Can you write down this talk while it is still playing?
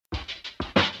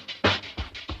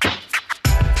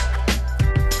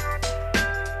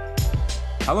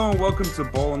Hello and welcome to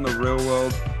Ball in the Real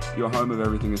World, your home of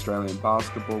everything Australian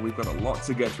basketball. We've got a lot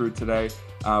to get through today.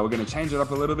 We're going to change it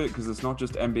up a little bit because it's not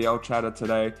just NBL chatter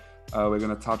today. We're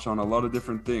going to touch on a lot of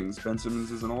different things. Ben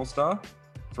Simmons is an all-star,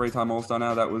 three-time all-star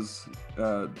now. That was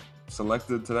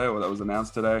selected today, or that was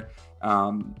announced today.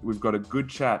 We've got a good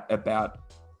chat about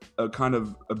a kind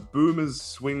of a Boomers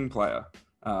swing player.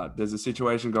 There's a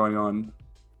situation going on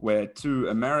where two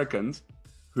Americans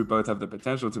who both have the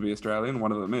potential to be Australian,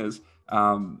 one of them is,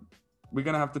 we're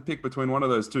going to have to pick between one of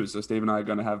those two. So Steve and I are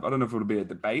going to have, I don't know if it'll be a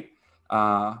debate,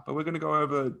 but we're going to go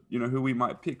over, who we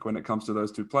might pick when it comes to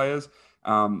those two players.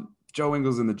 Joe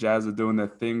Ingles and the Jazz are doing their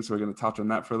thing, so we're going to touch on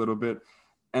that for a little bit.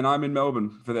 And I'm in Melbourne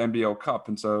for the NBL Cup,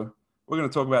 and so we're going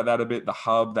to talk about that a bit, the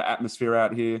hub, the atmosphere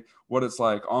out here, what it's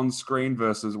like on screen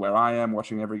versus where I am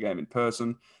watching every game in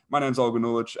person. My name's Olga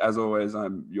Nulic. As always,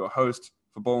 I'm your host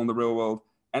for Ball in the Real World.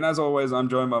 And as always, I'm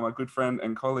joined by my good friend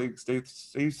and colleague, Steve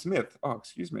Smith. Oh,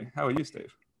 excuse me. How are you,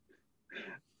 Steve?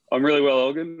 I'm really well,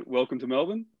 Olgan. Welcome to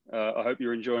Melbourne. I hope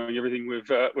you're enjoying everything we've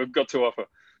got to offer.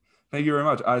 Thank you very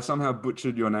much. I somehow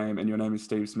butchered your name, and your name is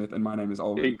Steve Smith, and my name is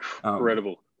Olga.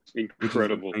 Incredible. Which is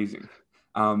amazing.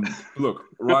 Look,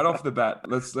 right off the bat,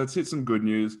 let's hit some good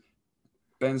news.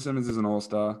 Ben Simmons is an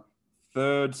all-star,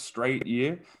 third straight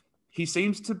year. He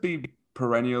seems to be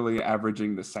perennially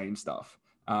averaging the same stuff.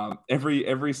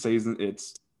 Every season,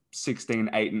 it's 16,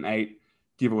 8, and 8,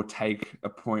 give or take a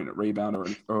point, a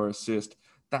rebound, or assist,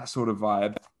 that sort of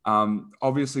vibe.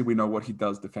 Obviously, we know what he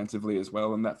does defensively as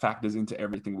well, and that factors into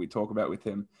everything we talk about with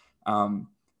him.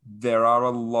 There are a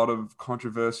lot of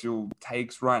controversial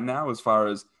takes right now as far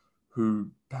as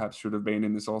who perhaps should have been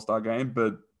in this All-Star game,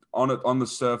 but on the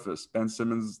surface, Ben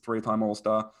Simmons, three-time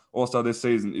All-Star this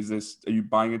season. Are you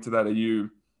buying into that? Are you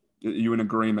in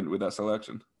agreement with that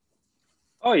selection?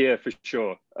 Oh, yeah, for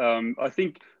sure. I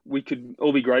think we could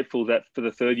all be grateful that for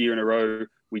the third year in a row,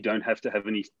 we don't have to have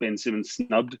any Ben Simmons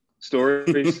snubbed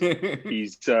stories.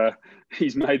 He's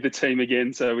made the team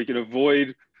again, so we can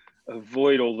avoid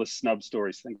all the snub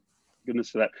stories. Thank goodness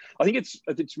for that. I think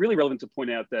it's really relevant to point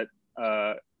out that,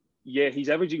 he's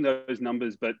averaging those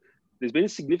numbers, but there's been a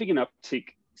significant uptick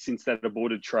since that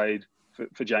aborted trade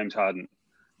for James Harden.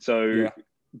 So yeah.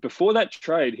 Before that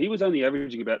trade, he was only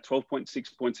averaging about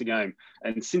 12.6 points a game.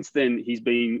 And since then, he's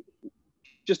been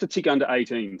just a tick under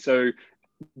 18. So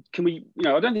can we,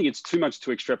 I don't think it's too much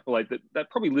to extrapolate that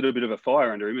probably lit a bit of a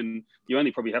fire under him. And you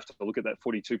only probably have to look at that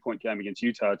 42-point game against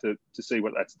Utah to see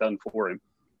what that's done for him.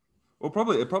 Well,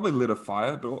 it probably lit a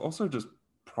fire, but also just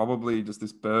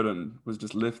this burden was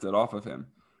just lifted off of him,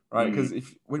 right? Because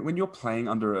when you're playing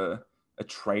under a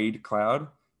trade cloud,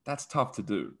 that's tough to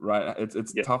do, right?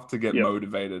 It's tough to get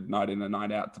motivated night in and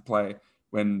night out to play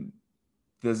when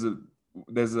there's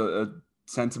a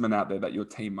sentiment out there that your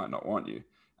team might not want you,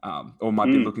 or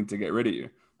might be looking to get rid of you.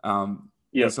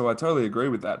 So I totally agree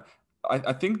with that.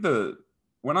 I think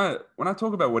when I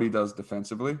talk about what he does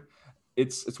defensively,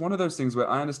 it's one of those things where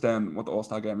I understand what the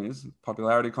All-Star game is,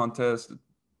 popularity contest,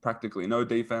 practically no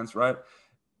defense, right?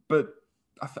 But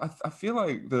I feel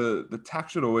like the tack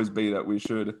should always be that we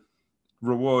should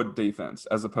reward defense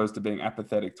as opposed to being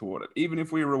apathetic toward it, even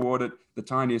if we reward it the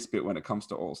tiniest bit when it comes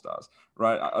to all-stars,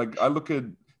 right? I look at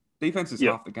defense is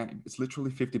half the game. It's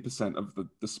literally 50% of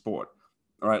the sport,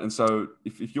 all right? And so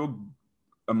if you're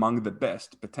among the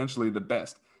best, potentially the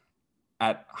best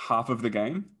at half of the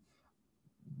game,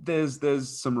 there's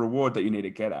some reward that you need to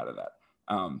get out of that.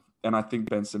 And I think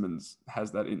Ben Simmons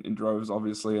has that in droves,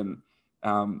 obviously. And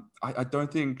I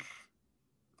think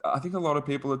a lot of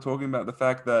people are talking about the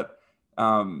fact that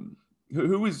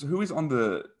who is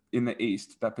in the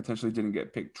East that potentially didn't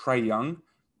get picked. Trae Young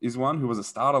is one who was a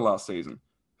starter last season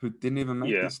who didn't even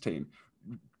make this team.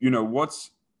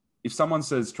 If someone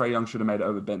says Trae Young should have made it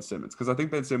over Ben Simmons, because I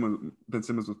think Ben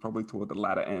Simmons was probably toward the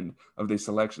latter end of these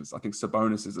selections. I think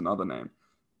Sabonis is another name.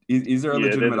 Is there a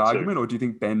legitimate argument, or do you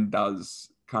think Ben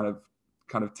does kind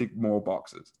of tick more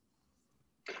boxes?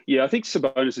 Yeah, I think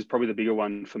Sabonis is probably the bigger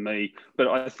one for me, but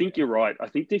I think you're right. I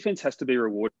think defense has to be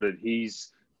rewarded.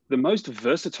 He's the most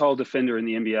versatile defender in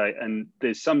the NBA, and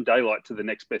there's some daylight to the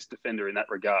next best defender in that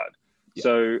regard. Yeah.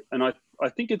 So, and I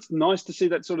think it's nice to see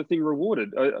that sort of thing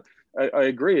rewarded. I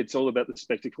agree. It's all about the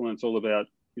spectacle, and it's all about,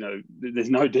 there's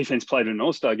no defense played in an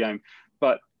all-star game,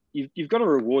 but you've got to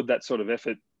reward that sort of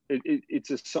effort.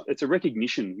 It's a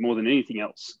recognition more than anything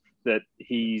else that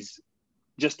he's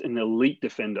just an elite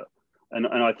defender. And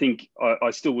I think I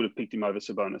still would have picked him over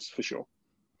Sabonis for sure.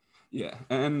 Yeah.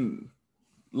 And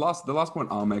the last point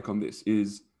I'll make on this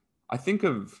is I think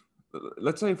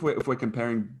let's say if we're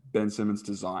comparing Ben Simmons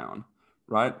to Zion,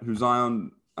 right? Who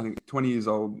Zion, I think 20 years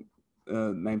old,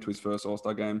 named to his first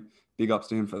All-Star game. Big ups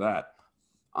to him for that.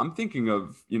 I'm thinking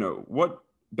of, what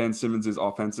Ben Simmons is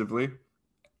offensively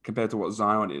compared to what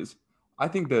Zion is. I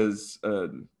think there's a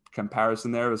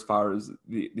comparison there as far as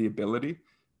the ability.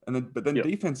 But then Yep.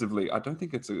 defensively, I don't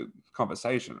think it's a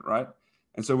conversation, right?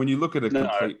 And so when you look at a No.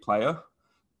 complete player,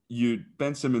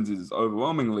 Ben Simmons is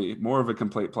overwhelmingly more of a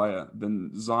complete player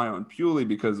than Zion purely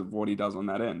because of what he does on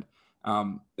that end.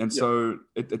 And Yep. so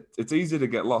it's easy to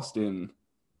get lost in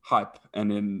hype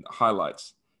and in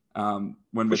highlights when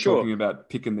For we're sure. talking about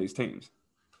picking these teams.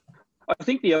 I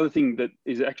think the other thing that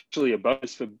is actually a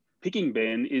bonus for picking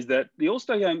Ben is that the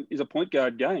All-Star game is a point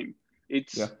guard game.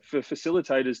 It's for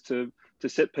facilitators to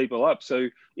set people up. So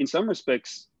in some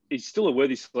respects, it's still a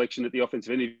worthy selection at the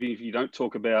offensive end, even if you don't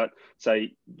talk about,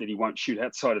 say, that he won't shoot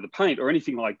outside of the paint or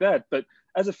anything like that. But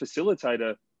as a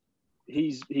facilitator,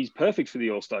 he's perfect for the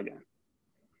All-Star game.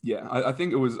 Yeah, I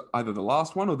think it was either the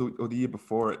last one or the year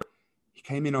before it. He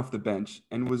came in off the bench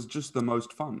and was just the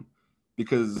most fun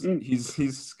because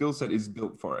his skill set is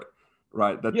built for it,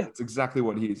 right? That's exactly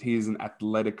what he is. He is an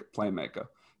athletic playmaker.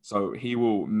 So he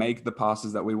will make the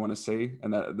passes that we want to see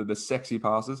and the sexy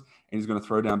passes, and he's going to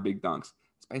throw down big dunks.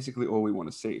 It's basically all we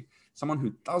want to see. Someone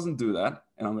who doesn't do that,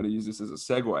 and I'm going to use this as a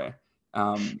segue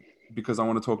because I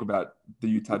want to talk about the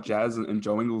Utah Jazz and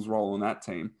Joe Ingles' role on that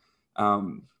team.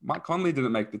 Mike Conley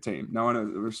didn't make the team. No, I know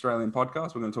we're an Australian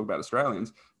podcast. We're going to talk about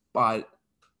Australians, but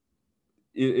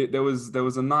there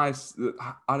was a nice,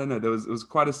 I don't know, it was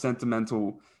quite a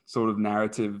sentimental sort of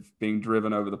narrative being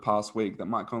driven over the past week that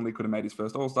Mike Conley could have made his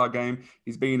first All-Star game.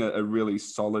 He's been a really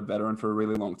solid veteran for a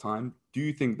really long time. Do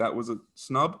you think that was a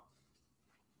snub?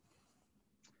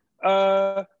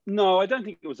 No, I don't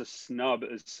think it was a snub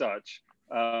as such.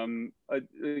 A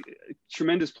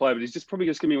tremendous player, but he's probably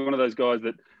just going to be one of those guys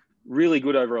that really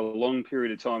good over a long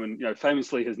period of time, and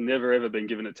famously has never ever been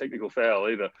given a technical foul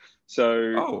either.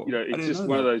 So it's just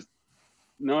one of those.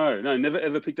 No, never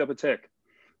ever picked up a tech.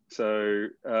 So,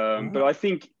 but I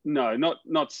think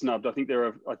not snubbed. I think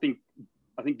I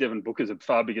think Devin Booker's a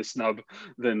far bigger snub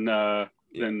than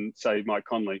say Mike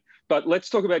Conley. But let's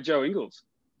talk about Joe Ingles.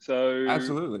 So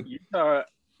absolutely,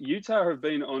 Utah have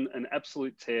been on an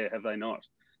absolute tear, have they not?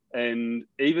 And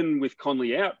even with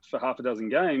Conley out for half a dozen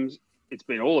games, it's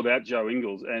been all about Joe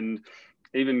Ingles. And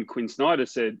even Quinn Snyder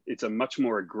said it's a much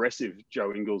more aggressive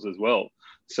Joe Ingles as well.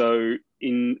 So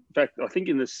in fact, I think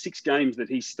in the 6 games that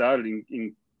he started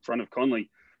in front of Conley,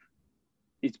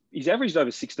 he's averaged over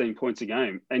 16 points a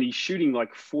game, and he's shooting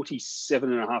like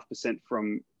 47.5%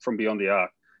 from beyond the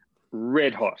arc.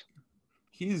 Red hot.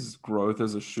 His growth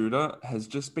as a shooter has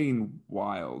just been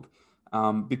wild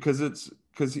because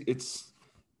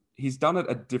he's done it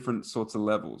at different sorts of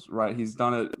levels, right? He's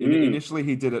done it initially.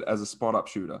 He did it as a spot up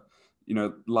shooter,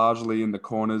 largely in the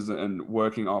corners and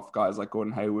working off guys like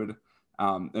Gordon Hayward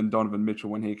and Donovan Mitchell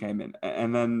when he came in.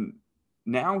 And then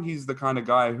now he's the kind of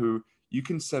guy who you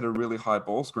can set a really high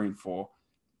ball screen for,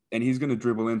 and he's going to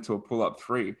dribble into a pull up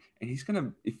 3, and he's going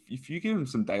to, if you give him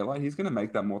some daylight, he's going to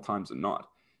make that more times than not.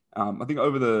 I think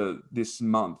over this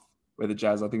month where the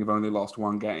Jazz, I think, have only lost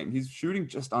 1 game, he's shooting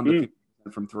just under 50%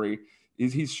 from 3.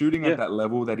 He's shooting at that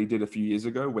level that he did a few years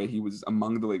ago where he was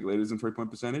among the league leaders in 3-point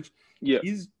percentage. Yeah.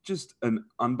 He's just an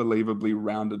unbelievably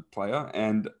rounded player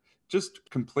and just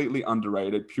completely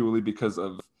underrated purely because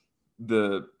of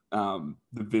the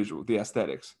visual, the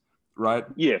aesthetics, right?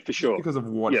 Yeah, for sure. Just because of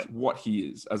what he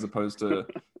is, as opposed to,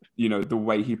 the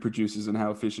way he produces and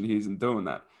how efficient he is in doing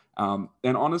that.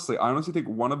 And honestly, I think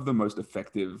one of the most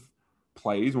effective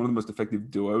plays, one of the most effective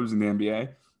duos in the NBA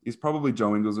is probably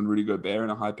Joe Ingles and Rudy Gobert in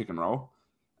a high pick and roll.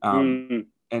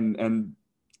 And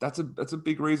that's a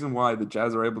big reason why the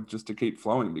Jazz are able just to keep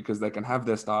flowing, because they can have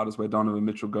their starters where Donovan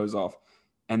Mitchell goes off.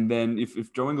 And then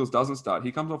if Joe Ingles doesn't start,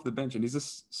 he comes off the bench and he's a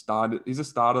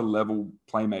starter level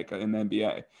playmaker in the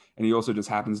NBA. And he also just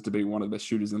happens to be one of the best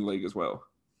shooters in the league as well.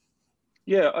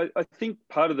 Yeah, I think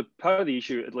part of the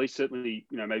issue, at least certainly,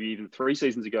 maybe even 3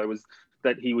 seasons ago, was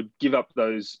that he would give up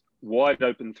those wide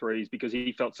open threes because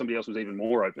he felt somebody else was even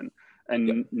more open.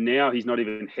 And now he's not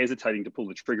even hesitating to pull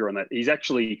the trigger on that.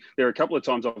 There are a couple of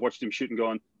times I've watched him shoot and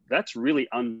gone, that's really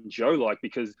un-Joe-like,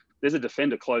 because there's a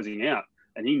defender closing out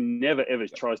and he never ever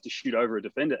tries to shoot over a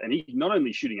defender. And he's not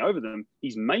only shooting over them,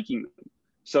 he's making them.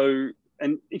 So,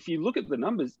 and if you look at the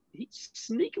numbers, he's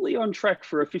sneakily on track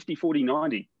for a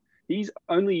 50-40-90. He's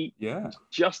only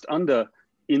just under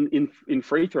in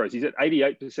free throws. He's at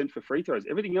 88% for free throws.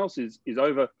 Everything else is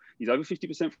over. He's over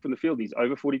 50% from the field. He's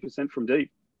over 40% from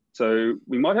deep. So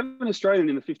we might have an Australian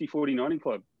in the 50-40-90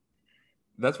 club.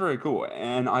 That's very cool.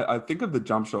 And I think of the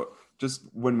jump shot just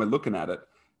when we're looking at it.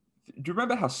 Do you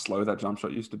remember how slow that jump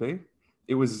shot used to be?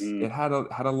 It had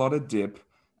a lot of dip.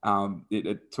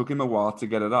 It took him a while to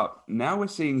get it up. Now we're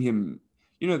seeing him,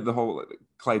 the whole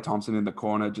Klay Thompson in the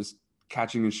corner, just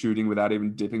catching and shooting without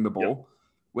even dipping the ball. Yep.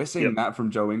 We're seeing that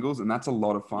from Joe Ingles, and that's a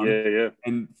lot of fun. Yeah.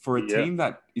 And for a team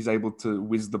that is able to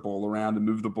whiz the ball around and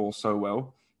move the ball so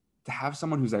well, to have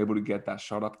someone who's able to get that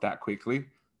shot up that quickly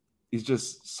is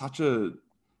just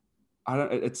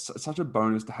it's such a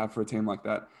bonus to have for a team like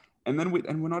that. And then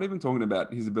we're not even talking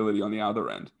about his ability on the other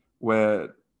end, where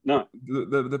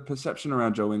the perception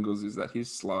around Joe Ingles is that he's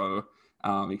slow,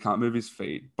 he can't move his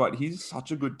feet, but he's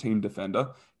such a good team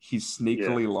defender. He's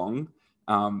sneakily long,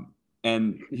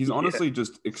 and he's honestly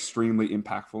just extremely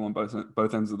impactful on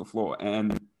both ends of the floor.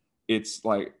 And it's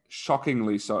like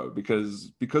shockingly so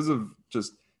because of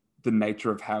just the nature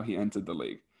of how he entered the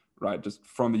league. Right, just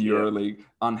from the EuroLeague,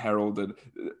 unheralded.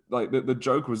 Like the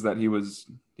joke was that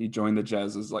he joined the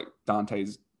Jazz as like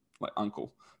Dante's like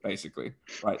uncle, basically.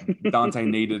 Right, Dante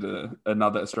needed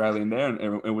another Australian there,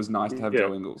 and it was nice to have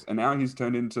Joe Ingles. And now he's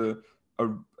turned into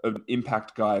an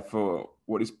impact guy for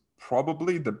what is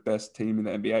probably the best team in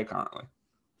the NBA currently.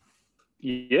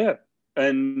 Yeah,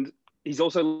 and he's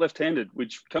also left-handed,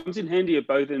 which comes in handy at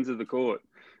both ends of the court.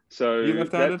 So you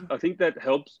left-handed? I think that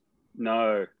helps.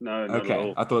 No, not okay. At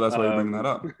all. I thought that's why you're bringing that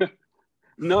up.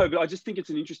 No, but I just think it's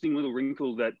an interesting little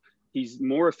wrinkle that he's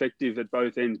more effective at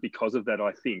both ends because of that.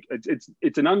 I think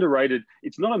it's an underrated.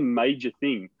 It's not a major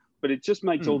thing, but it just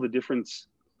makes all the difference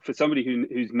for somebody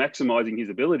who's maximizing his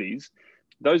abilities.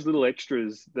 Those little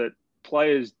extras that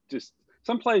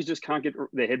some players just can't get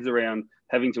their heads around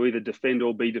having to either defend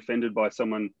or be defended by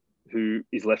someone who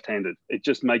is left-handed. It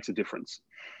just makes a difference.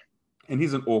 And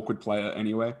he's an awkward player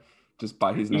anyway. Just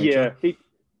by his nature. Yeah,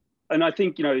 and I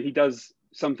think, he does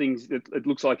some things that it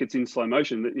looks like it's in slow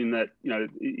motion in that,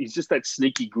 he's just that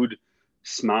sneaky good,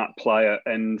 smart player.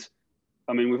 And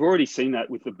I mean, we've already seen that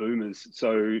with the Boomers.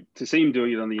 So to see him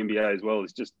doing it on the NBA as well,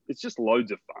 it's just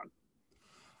loads of fun.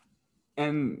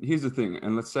 And here's the thing,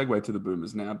 and let's segue to the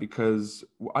Boomers now, because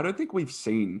I don't think we've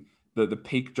seen the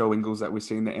peak Joe Ingles that we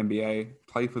see in the NBA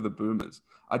play for the Boomers.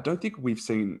 I don't think we've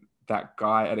seen that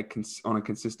guy on a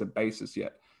consistent basis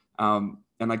yet. And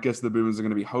I guess the Boomers are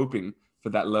going to be hoping for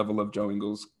that level of Joe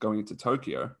Ingles going into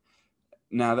Tokyo.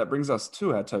 Now, that brings us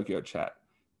to our Tokyo chat,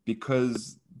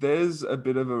 because there's a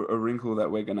bit of a wrinkle that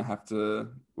we're going to have to,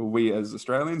 we as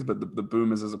Australians, but the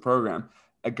Boomers as a program,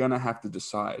 are going to have to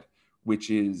decide, which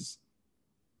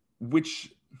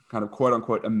kind of quote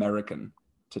unquote American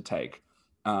to take.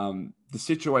 The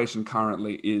situation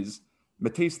currently is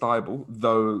Matisse Thybulle,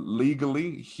 though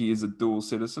legally he is a dual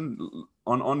citizen,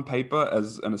 on paper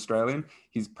as an Australian,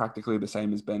 he's practically the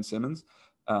same as Ben Simmons.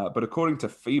 But according to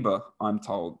FIBA, I'm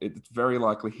told it's very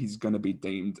likely he's going to be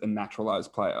deemed a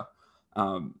naturalized player.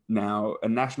 Now, a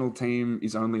national team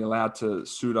is only allowed to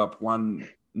suit up one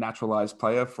naturalized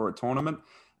player for a tournament.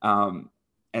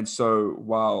 And so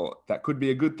while that could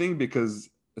be a good thing because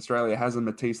Australia has a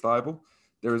Matisse Thybulle,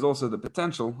 there is also the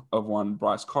potential of one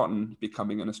Bryce Cotton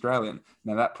becoming an Australian.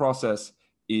 Now, that process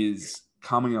is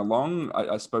coming along.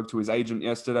 I spoke to his agent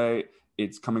yesterday.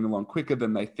 It's coming along quicker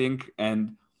than they think.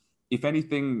 And if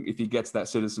anything, if he gets that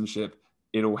citizenship,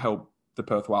 it'll help the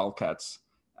Perth Wildcats.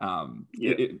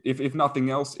 If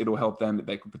nothing else, it'll help them that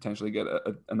they could potentially get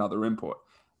another import.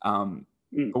 But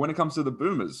when it comes to the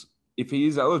Boomers, if he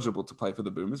is eligible to play for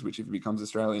the Boomers, which if he becomes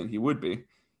Australian, he would be,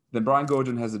 then Brian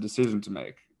Goorjian has a decision to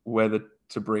make, whether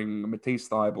to bring Matisse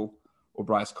Thybulle or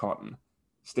Bryce Cotton.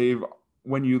 Steve,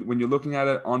 when you're looking at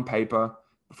it on paper,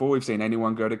 before we've seen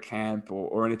anyone go to camp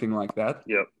or anything like that,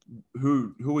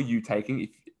 who are you taking, if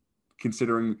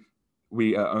considering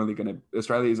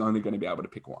Australia is only going to be able to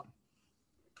pick one?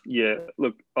 Yeah,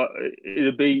 look,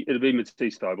 it'd be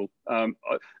Matisse Thybulle.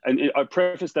 And I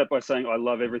preface that by saying I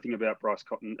love everything about Bryce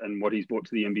Cotton and what he's brought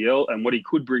to the NBL and what he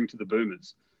could bring to the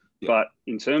Boomers. Yeah. But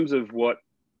in terms of what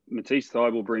Matisse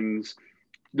Thybulle brings,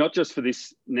 not just for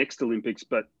this next Olympics,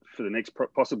 but for the next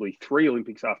possibly 3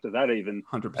 Olympics after that, even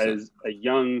 100%. As a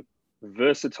young,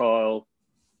 versatile,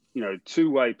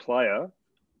 two-way player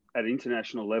at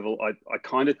international level, I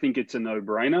kind of think it's a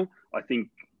no-brainer. I think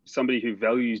somebody who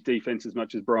values defense as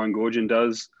much as Brian Goorjian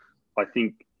does, I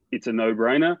think it's a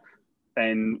no-brainer.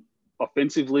 And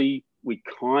offensively, we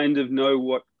kind of know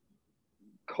what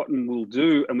Cotton will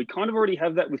do, and we kind of already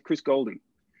have that with Chris Goulding.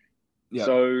 Yeah.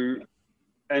 So,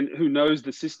 and who knows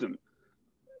the system,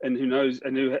 and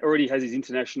who already has his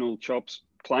international chops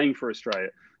playing for Australia.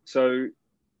 So,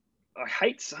 I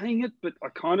hate saying it, but I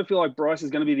kind of feel like Bryce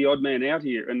is going to be the odd man out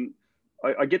here, and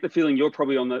I get the feeling you're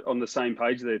probably on the same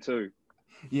page there too.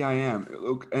 Yeah, I am.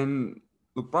 Look,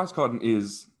 Bryce Cotton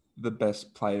is the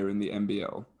best player in the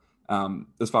NBL.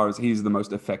 As far as he's the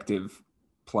most effective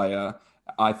player,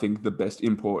 I think, the best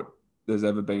import there's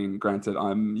ever been. Granted,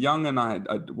 I'm young and I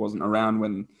wasn't around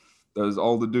when those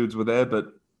older dudes were there,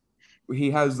 but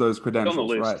he has those He's on the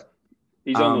credentials, right? list.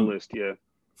 He's on the Um, list. Yeah.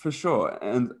 for sure.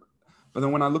 But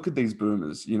then when I look at these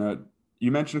boomers,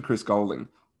 you mentioned Chris Golding.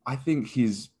 I think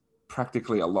he's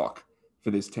practically a lock for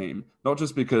this team. Not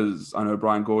just because I know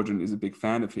Brian Goorjian is a big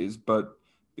fan of his, but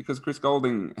because Chris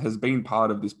Golding has been part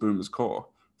of this boomers core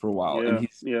for a while, and Yeah.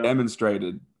 he's Yeah.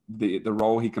 demonstrated the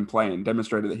role he can play and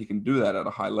demonstrated that he can do that at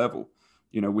a high level.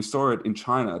 We saw it in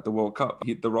China at the World Cup.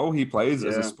 The role he plays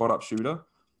as a Yeah. spot-up shooter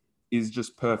is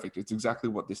just perfect. It's exactly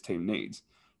what this team needs.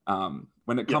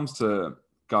 When it Yep. comes to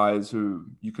guys who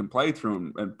you can play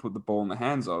through and put the ball in the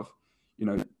hands of,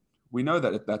 we know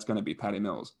that that's going to be Patty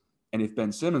Mills. And if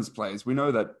Ben Simmons plays, we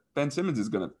know that Ben Simmons is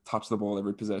going to touch the ball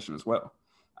every possession as well.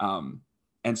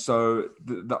 And so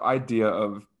the idea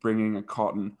of bringing a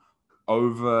Cotton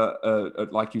over,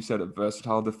 like you said, a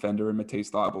versatile defender in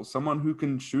Matisse Thybulle, someone who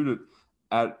can shoot it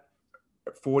at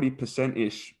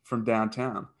 40%-ish from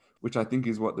downtown, which I think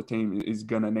is what the team is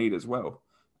going to need as well.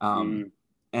 Mm.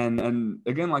 And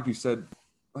again, like you said,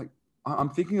 like I'm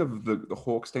thinking of the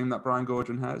Hawks team that Brian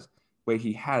Goorjian has, where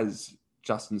he has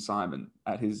Justin Simon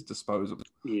at his disposal.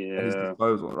 Yeah.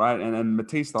 Right? And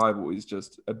Matisse Thybulle is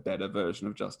just a better version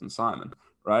of Justin Simon,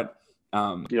 right?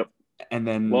 Yep. And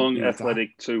then Long,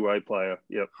 athletic, two-way player.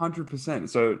 Yep. 100%.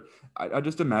 So I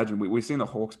just imagine we've seen the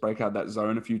Hawks break out that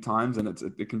zone a few times, and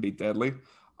it can be deadly.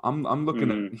 I'm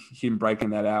looking at him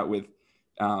breaking that out with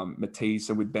Matisse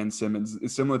and with Ben Simmons.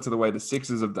 It's similar to the way the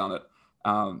Sixers have done it.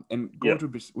 And Gorge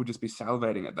would just be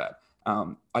salivating at that.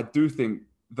 I do think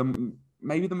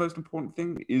maybe the most important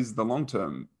thing is the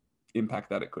long-term impact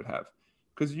that it could have.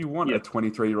 Because you want a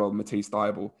 23-year-old Matisse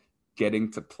Thybulle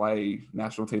getting to play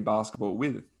national team basketball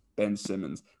with Ben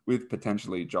Simmons, with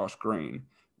potentially Josh Green,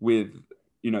 with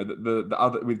the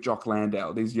other, with Jock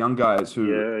Landale, these young guys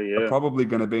who are probably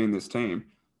going to be in this team.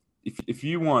 If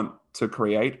you want to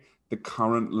create the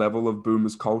current level of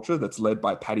Boomers culture that's led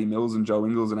by Patty Mills and Joe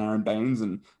Ingles and Aaron Baines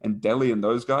and Delly and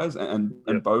those guys and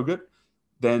Bogut,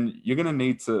 then you're going to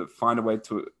need to find a way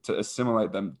to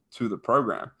assimilate them to the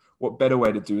program. What better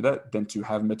way to do that than to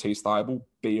have Matisse Thybulle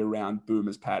be around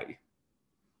Boomers Patty?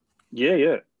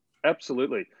 Yeah,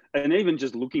 absolutely. And even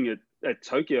just looking at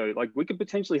Tokyo, like we could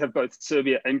potentially have both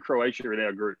Serbia and Croatia in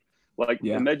our group. Like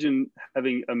imagine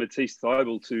having a Matisse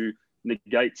Thybulle to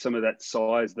negate some of that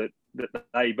size that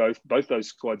they both those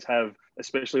squads have,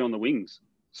 especially on the wings.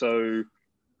 So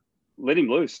let him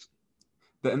loose.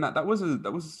 And that was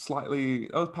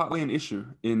partly an issue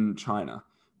in China,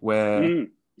 where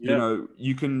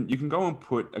you can go and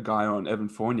put a guy on Evan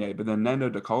Fournier, but then Nando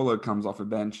De Colo comes off a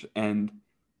bench, and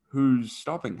who's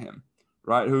stopping him,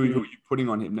 right? Who are you putting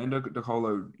on him? Nando De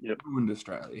Colo ruined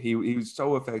Australia. He was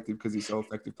so effective because he's so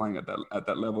effective playing at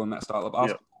that level and that style of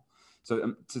basketball.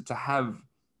 So to have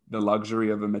the luxury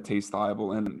of a Matisse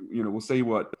Thybulle, and we'll see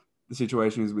what the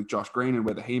situation is with Josh Green and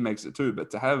whether he makes it too.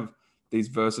 But to have these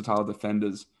versatile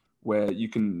defenders where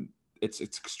it's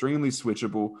extremely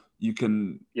switchable. You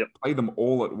can play them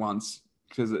all at once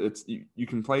because you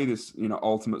can play this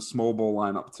ultimate small ball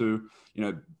lineup too.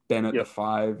 Bennett the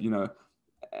 5.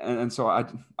 And so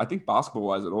I think basketball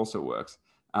wise it also works.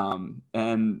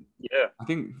 And I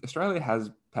think Australia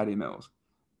has Patty Mills.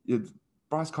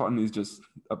 Bryce Cotton is just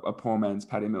a poor man's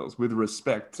Patty Mills, with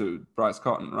respect to Bryce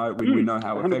Cotton, right? We know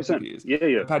how 100%. effective he is.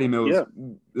 Yeah. Patty Mills,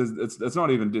 it's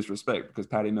not even disrespect because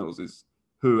Patty Mills is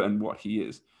who and what he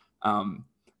is.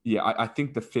 I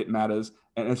think the fit matters.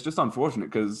 And it's just unfortunate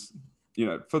because,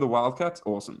 for the Wildcats,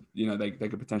 awesome. They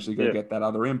could potentially go get that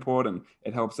other import and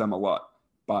it helps them a lot.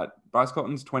 But Bryce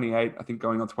Cotton's 28, I think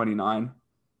going on 29.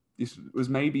 This was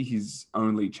maybe his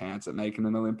only chance at making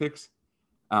an Olympics.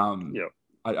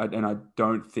 I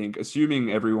don't think,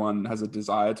 assuming everyone has a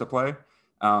desire to play,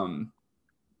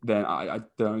 then I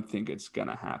don't think it's going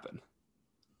to happen.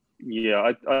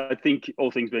 Yeah, I think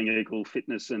all things being equal,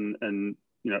 fitness and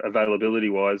availability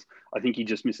wise, I think he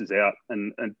just misses out.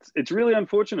 And it's really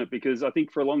unfortunate because I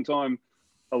think for a long time,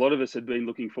 a lot of us had been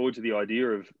looking forward to the idea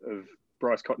of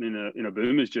Bryce Cotton in a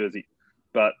Boomers jersey.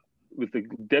 But with the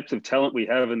depth of talent we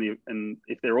have and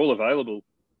if they're all available,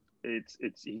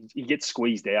 he gets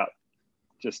squeezed out.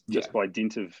 Just by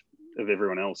dint of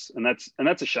everyone else. And that's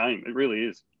a shame. It really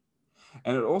is.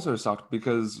 And it also sucked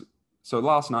because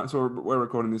last night, so we're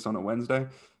recording this on a Wednesday.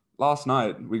 Last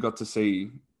night we got to see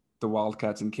the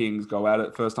Wildcats and Kings go at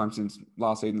it. First time since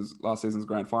last season's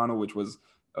grand final, which was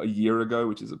a year ago,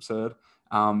 which is absurd.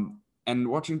 And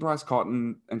watching Bryce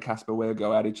Cotton and Casper Ware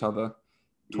go at each other,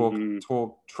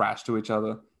 talk trash to each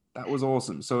other, that was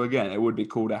awesome. So again, it would be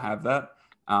cool to have that.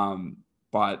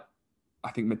 But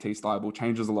I think Matisse Thybulle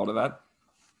changes a lot of that.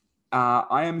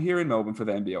 I am here in Melbourne for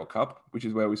the NBL Cup, which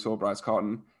is where we saw Bryce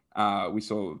Cotton. We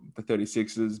saw the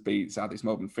 36ers beat Southeast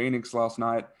Melbourne Phoenix last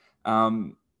night.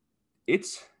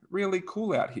 It's really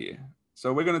cool out here.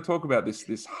 So we're going to talk about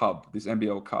this hub, this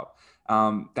NBL Cup.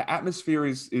 The atmosphere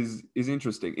is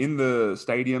interesting. In the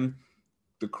stadium,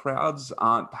 the crowds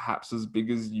aren't perhaps as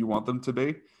big as you want them to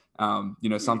be.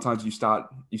 Sometimes you start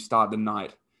the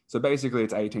night. So basically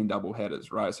it's 18 double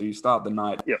headers, right? So you start the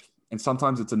night, Yep. and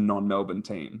sometimes it's a non-Melbourne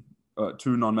team,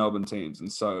 two non-Melbourne teams.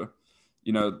 And so,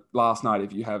 last night,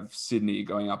 if you have Sydney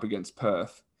going up against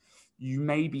Perth, you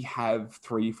maybe have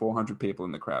 300-400 people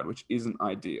in the crowd, which isn't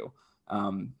ideal.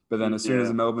 But then as soon as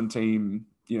a Melbourne team,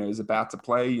 is about to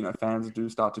play, fans do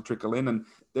start to trickle in, and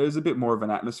there's a bit more of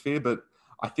an atmosphere. But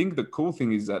I think the cool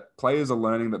thing is that players are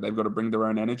learning that they've got to bring their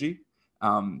own energy,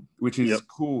 which is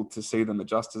cool to see them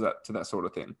adjust to that sort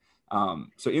of thing.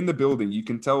 So in the building, you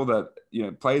can tell that,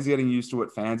 players are getting used to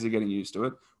it, fans are getting used to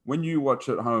it. When you watch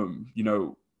at home,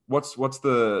 what's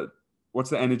the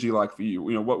energy like for you?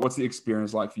 What's the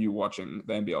experience like for you watching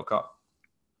the NBL Cup?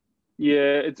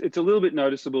 Yeah, it's a little bit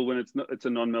noticeable when it's a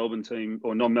non-Melbourne team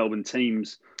or non-Melbourne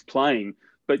teams playing.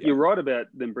 But you're right about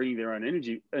them bringing their own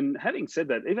energy. And having said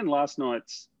that, even last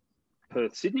night's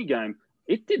Perth-Sydney game,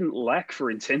 it didn't lack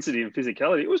for intensity and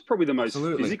physicality. It was probably the most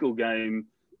physical game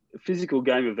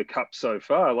of the Cup so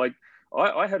far. Like,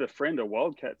 I had a friend, a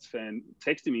Wildcats fan,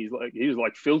 texting me. He was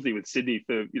like filthy with Sydney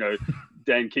for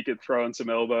Dan Kickett throwing some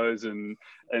elbows and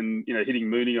hitting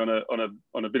Mooney on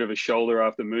a bit of a shoulder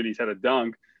after Mooney's had a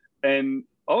dunk, and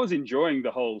I was enjoying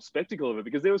the whole spectacle of it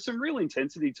because there was some real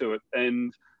intensity to it.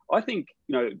 And I think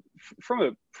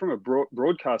from a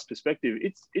broadcast perspective,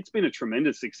 it's been a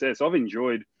tremendous success. I've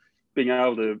enjoyed being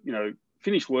able to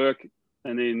finish work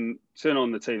and then turn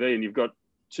on the TV and you've got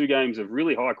 2 games of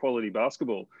really high quality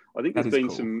basketball. I think there's been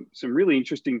cool. some really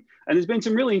interesting, and there's been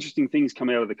some really interesting things come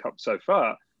out of the Cup so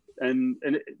far. And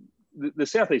the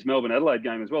Southeast Melbourne Adelaide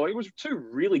game as well. It was 2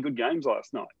 really good games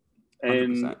last night,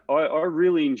 and I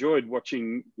really enjoyed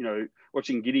watching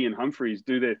Gideon Humphreys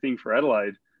do their thing for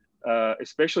Adelaide,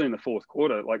 especially in the fourth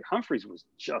quarter. Like, Humphreys was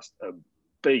just a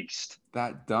beast.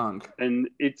 That dunk, and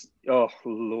it's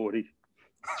lordy,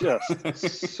 just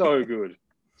so good,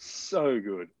 so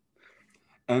good.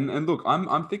 And look,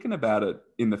 I'm thinking about it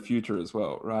in the future as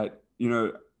well, right?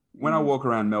 When I walk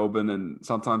around Melbourne, and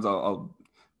sometimes I'll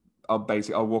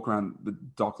walk around the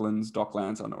Docklands,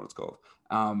 I don't know what it's called.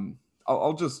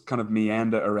 I'll just kind of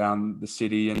meander around the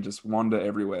city and just wander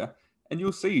everywhere. And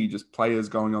you'll see just players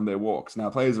going on their walks. Now,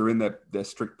 players are in their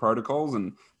strict protocols,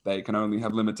 and they can only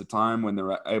have limited time when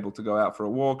they're able to go out for a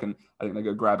walk. And I think they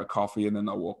go grab a coffee and then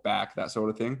they'll walk back, that sort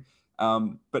of thing.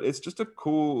 But it's just a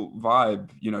cool vibe.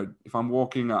 If I'm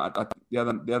walking, the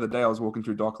other day I was walking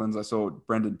through Docklands, I saw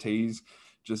Brendan Tees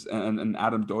and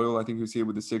Adam Doyle, I think, who's here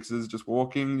with the Sixers, just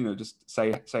walking, just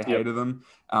say hey to them.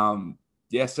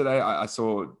 Yesterday I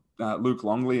saw Luke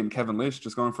Longley and Kevin Lish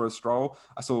just going for a stroll.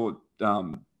 I saw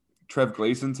Trev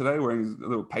Gleeson today wearing his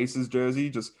little Pacers jersey,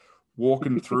 just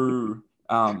walking through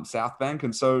South Bank.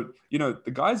 And so,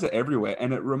 the guys are everywhere.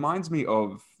 And it reminds me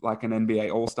of like an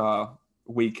NBA All-Star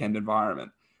weekend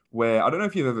environment where, I don't know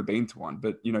if you've ever been to one,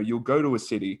 but you'll go to a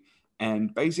city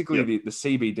and basically the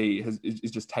CBD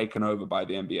is just taken over by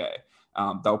the NBA.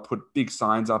 They'll put big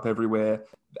signs up everywhere.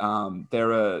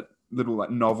 There are little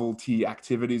like novelty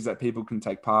activities that people can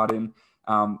take part in,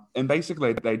 and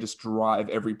basically they just drive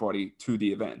everybody to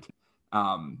the event.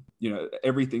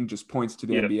 Everything just points to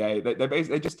the NBA.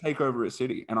 They just take over a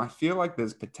city, and I feel like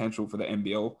there's potential for the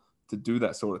NBL to do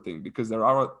that sort of thing because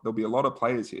there'll be a lot of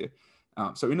players here.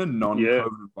 So in a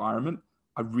non-COVID environment,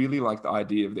 I really like the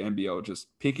idea of the NBL just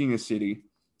picking a city,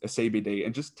 a CBD,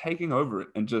 and just taking over it.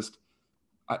 And just,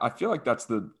 I feel like that's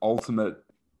the ultimate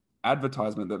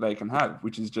advertisement that they can have,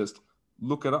 which is just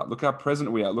look it up, look how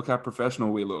present we are, look how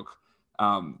professional we look.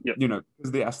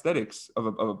 Because the aesthetics of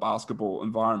a basketball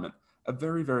environment are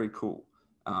very, very cool.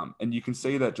 And you can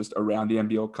see that just around the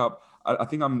NBL Cup. I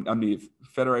think I'm near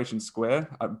Federation Square.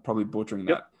 I'm probably butchering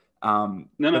that.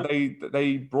 But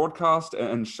they broadcast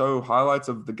and show highlights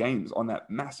of the games on that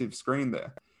massive screen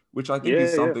there, which I think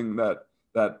is something that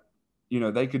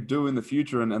they could do in the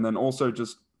future, and then also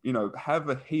just have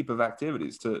a heap of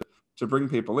activities to bring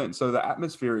people in. So the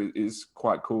atmosphere is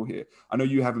quite cool here. I know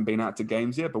you haven't been out to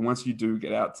games yet, but once you do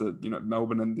get out to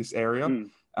Melbourne and this area,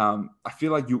 I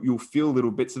feel like you'll feel little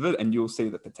bits of it and you'll see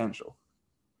the potential.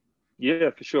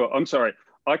 Yeah, for sure. I'm sorry,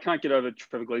 I can't get over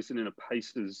Trevor Gleeson in a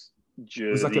Pacers jersey.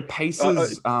 It was like a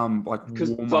Pacers warm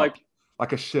up,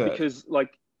 like a shirt. Because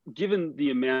given the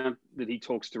amount that he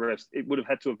talks to refs, it would have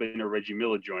had to have been a Reggie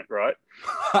Miller joint, right?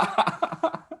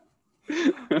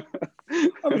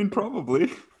 mean,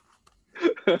 probably.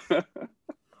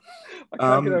 I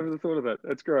can't get over the thought of that.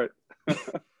 That's great.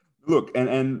 Look,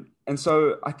 and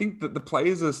so I think that the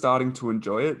players are starting to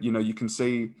enjoy it. You know, you can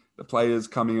see the players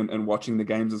coming in and watching the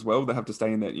games as well. They have to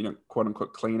stay in that, you know, quote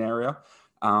unquote clean area.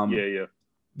 Yeah.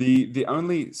 The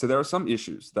only, so there are some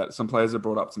issues that some players have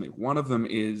brought up to me. One of them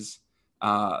is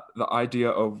the idea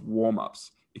of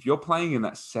warm-ups. If you're playing in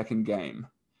that second game,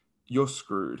 you're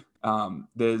screwed.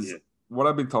 What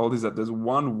I've been told is that there's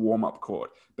one warm-up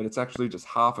court, but it's actually just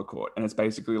half a court, and it's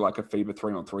basically like a FIBA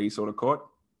 3-on-3 sort of court.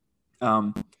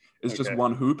 It's just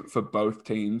one hoop for both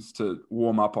teams to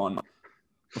warm up on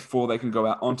before they can go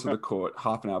out onto the court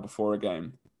half an hour before a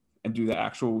game and do the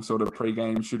actual sort of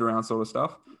pre-game shoot-around sort of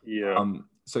stuff. Yeah.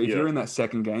 So if you're in that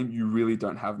second game, you really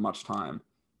don't have much time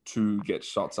to get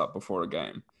shots up before a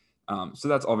game. So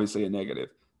that's obviously a negative.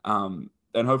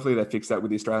 And hopefully they fix that with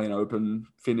the Australian Open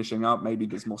finishing up. Maybe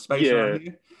there's more space around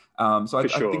here. So I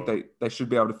think they should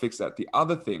be able to fix that. The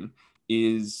other thing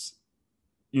is,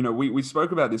 you know, we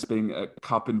spoke about this being a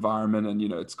cup environment, and, you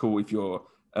know, it's cool if you're,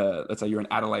 let's say you're an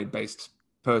Adelaide-based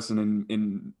person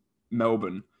in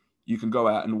Melbourne, you can go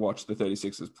out and watch the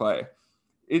 36ers play.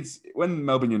 It's when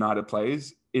Melbourne United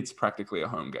plays, it's practically a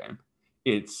home game.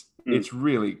 It's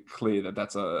really clear that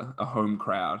that's a home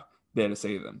crowd there to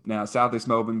see them. Now, Southeast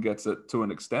Melbourne gets it to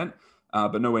an extent,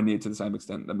 but nowhere near to the same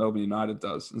extent that Melbourne United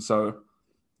does. And so,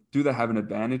 do they have an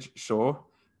advantage? Sure.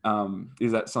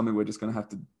 Is that something we're just going to have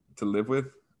to live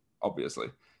with? Obviously.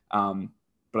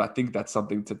 But I think that's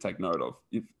something to take note of.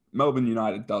 If Melbourne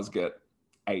United does get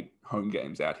 8 home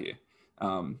games out here,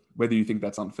 whether you think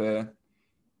that's unfair,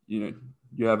 you know,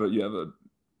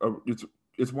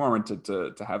 it's warranted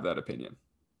to have that opinion.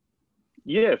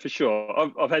 Yeah, for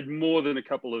sure. I've had more than a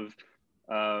couple of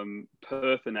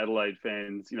Perth and Adelaide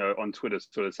fans, you know, on Twitter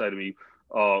sort of say to me,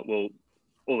 "Oh, well,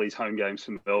 all these home games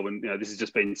from Melbourne, you know, this has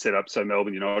just been set up so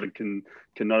Melbourne United can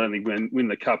not only win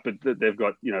the cup, but that they've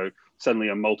got, you know, suddenly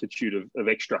a multitude of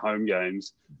extra home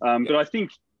games." But I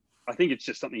think it's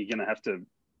just something you're going to have to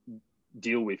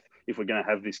deal with if we're going to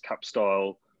have this cup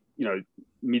style, you know,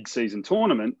 mid-season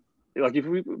tournament. Like if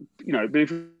we, you know, but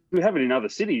if we have it in other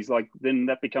cities, like then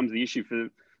that becomes the issue for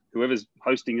whoever's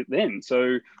hosting it then.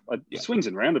 So swings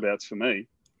and roundabouts for me.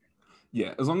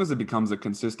 Yeah, as long as it becomes a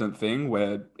consistent thing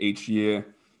where each year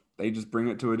they just bring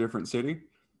it to a different city,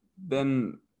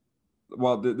 then,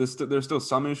 well, there's still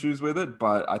some issues with it,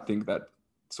 but I think that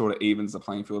sort of evens the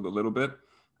playing field a little bit.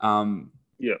 One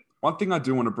thing I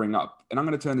do want to bring up, and I'm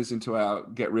going to turn this into our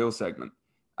Get Real segment,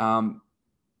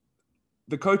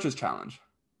 the Coaches Challenge.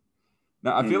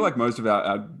 Now, I feel like most of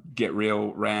our Get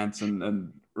Real rants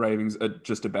and ravings are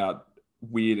just about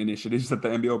weird initiatives that the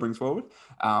NBL brings forward.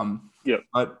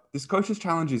 But this Coaches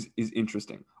Challenge is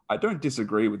interesting. I don't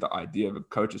disagree with the idea of a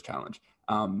Coaches Challenge.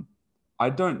 I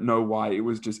don't know why it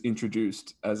was just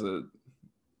introduced as a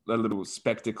little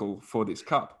spectacle for this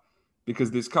cup, because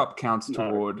this cup counts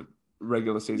toward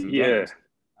regular season games.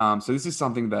 So this is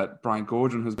something that Brian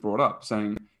Goorjian has brought up,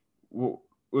 saying, well,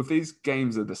 if these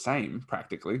games are the same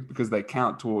practically because they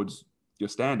count towards your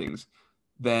standings,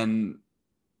 then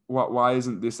why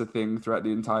isn't this a thing throughout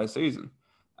the entire season?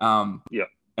 And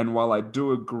while I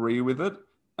do agree with it,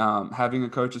 having a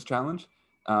Coaches Challenge,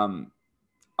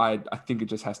 I think it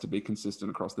just has to be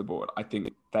consistent across the board. I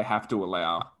think they have to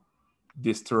allow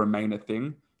this to remain a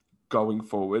thing going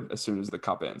forward as soon as the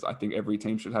cup ends. I think every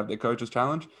team should have their Coaches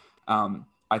Challenge.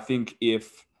 I think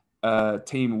if a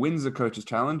team wins the Coaches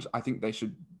Challenge, I think they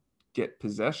should get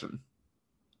possession,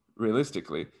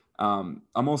 realistically. I'm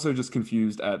also just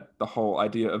confused at the whole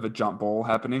idea of a jump ball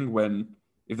happening when,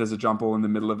 if there's a jump ball in the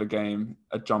middle of a game,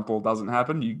 a jump ball doesn't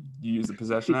happen. You use the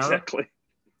possession arrow. Exactly.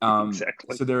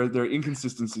 So there are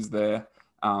inconsistencies there.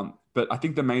 But I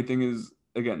think the main thing is,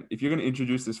 again, if you're going to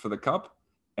introduce this for the cup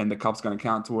and the cup's going to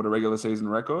count toward a regular season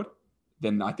record,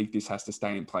 then I think this has to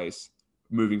stay in place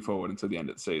moving forward until the end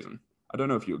of the season. I don't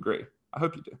know if you agree. I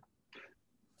hope you do.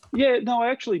 Yeah, no, I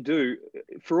actually do.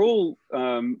 For all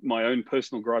my own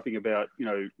personal griping about, you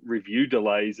know, review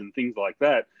delays and things like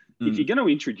that, if you're going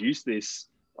to introduce this,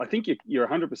 I think you're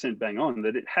 100% bang on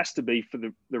that it has to be for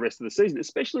the rest of the season,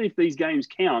 especially if these games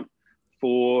count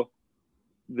for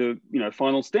the, you know,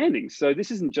 final standings. So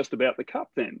this isn't just about the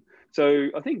cup then. So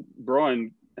I think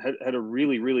Brian had a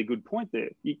really, really good point there.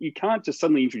 You can't just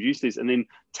suddenly introduce this and then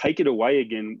take it away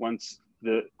again once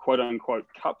the quote unquote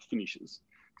cup finishes.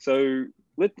 So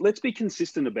let's be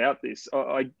consistent about this.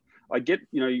 I get,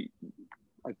 you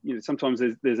know, sometimes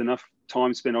there's enough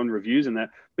time spent on reviews and that,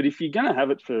 but if you're going to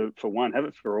have it for one, have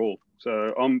it for all.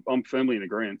 So I'm firmly in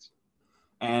agreement.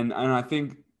 And I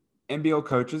think NBL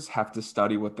coaches have to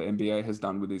study what the NBA has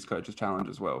done with these coaches challenge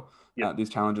as well. These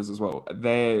challenges as well.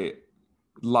 They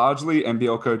largely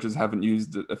NBL coaches haven't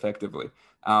used it effectively.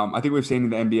 I think we've seen in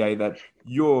the NBA that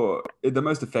the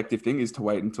most effective thing is to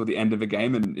wait until the end of a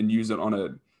game and use it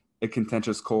on a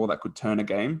contentious call that could turn a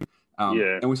game.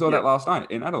 And we saw that last night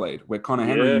in Adelaide, where Connor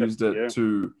Henry used it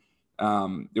to.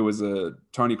 It was a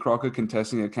Tony Crocker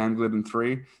contesting a Cam Glidden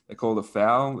 3. They called a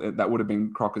foul. That would have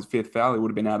been Crocker's 5th foul. He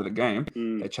would have been out of the game.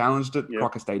 They challenged it.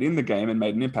 Crocker stayed in the game and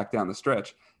made an impact down the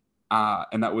stretch.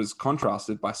 And that was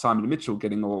contrasted by Simon Mitchell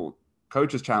getting all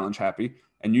coaches challenge happy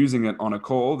and using it on a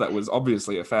call that was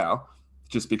obviously a foul,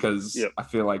 just because I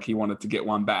feel like he wanted to get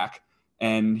one back.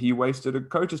 And he wasted a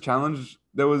coach's challenge.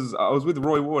 I was with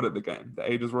Roy Ward at the game,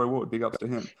 the Ages Roy Ward, big ups to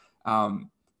him.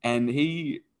 And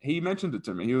he mentioned it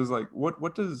to me. He was like, what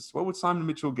would Simon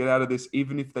Mitchell get out of this,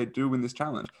 even if they do win this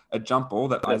challenge? A jump ball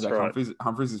that Isaac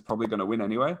Humphries is probably going to win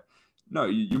anyway? No,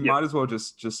 you might as well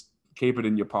just keep it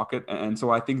in your pocket. And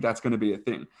so I think that's going to be a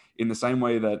thing, in the same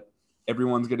way that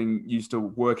everyone's getting used to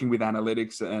working with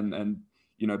analytics and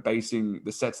basing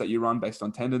the sets that you run based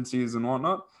on tendencies and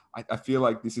whatnot. I feel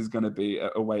like this is going to be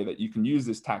a way that you can use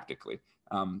this tactically,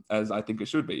 as I think it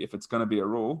should be. If it's going to be a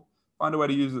rule, find a way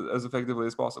to use it as effectively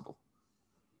as possible.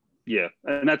 Yeah,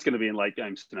 and that's going to be in late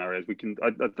game scenarios.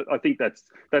 I think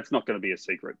that's not going to be a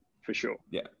secret for sure.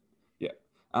 Yeah.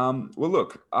 Well,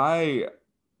 look, I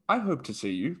hope to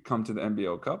see you come to the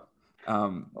NBL Cup.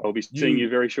 I'll be seeing you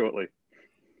very shortly.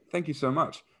 Thank you so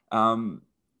much. A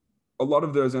lot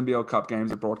of those NBL Cup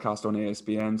games are broadcast on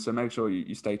ESPN, so make sure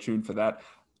you stay tuned for that.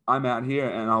 I'm out here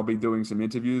and I'll be doing some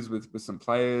interviews with some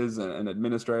players and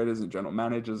administrators and general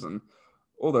managers and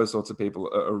all those sorts of people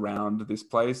around this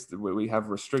place, where we have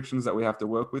restrictions that we have to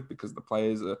work with because the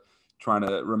players are trying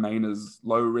to remain as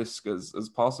low risk as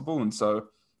possible. And so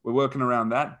we're working around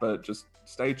that, but just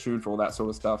stay tuned for all that sort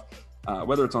of stuff.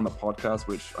 Whether it's on the podcast,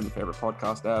 which on your favorite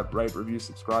podcast app, rate, review,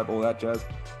 subscribe, all that jazz,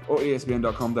 or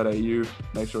espn.com.au.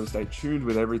 Make sure to stay tuned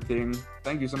with everything.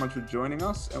 Thank you so much for joining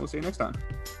us, and we'll see you next time.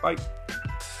 Bye.